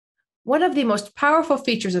One of the most powerful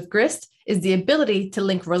features of Grist is the ability to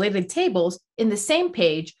link related tables in the same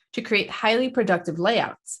page to create highly productive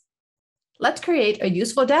layouts. Let's create a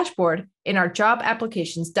useful dashboard in our job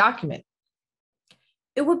applications document.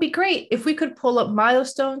 It would be great if we could pull up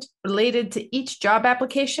milestones related to each job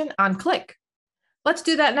application on click. Let's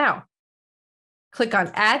do that now. Click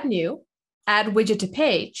on Add New, Add Widget to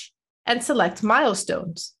Page, and select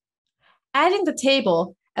Milestones. Adding the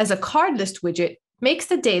table as a card list widget makes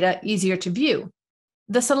the data easier to view.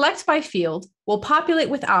 The Select By field will populate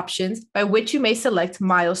with options by which you may select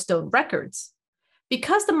milestone records.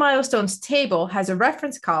 Because the milestones table has a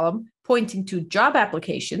reference column pointing to job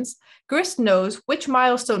applications, Grist knows which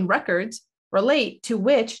milestone records relate to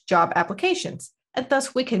which job applications, and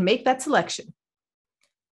thus we can make that selection.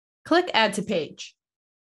 Click Add to Page.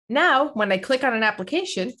 Now, when I click on an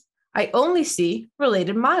application, I only see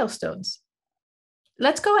related milestones.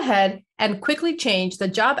 Let's go ahead and quickly change the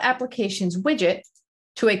job applications widget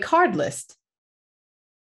to a card list.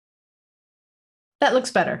 That looks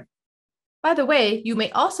better. By the way, you may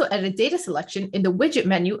also edit data selection in the widget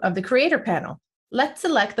menu of the Creator panel. Let's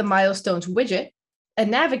select the Milestones widget and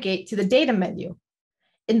navigate to the Data menu.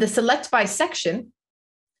 In the Select By section,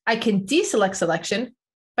 I can deselect selection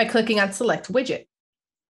by clicking on Select Widget.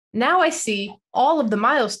 Now I see all of the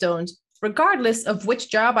milestones regardless of which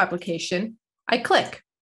job application I click.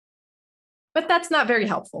 But that's not very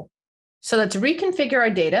helpful. So let's reconfigure our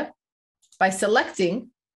data by selecting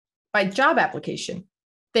by job application.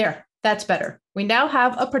 There, that's better. We now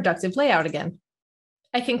have a productive layout again.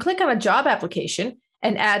 I can click on a job application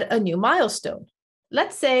and add a new milestone.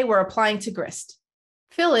 Let's say we're applying to Grist.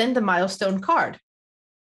 Fill in the milestone card.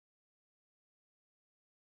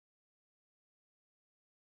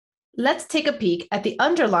 Let's take a peek at the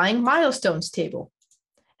underlying milestones table.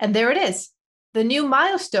 And there it is. The new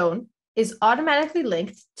milestone is automatically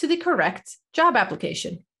linked to the correct job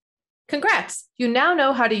application. Congrats! You now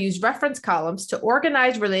know how to use reference columns to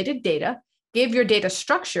organize related data, give your data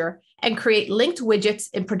structure, and create linked widgets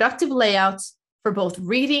in productive layouts for both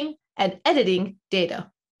reading and editing data.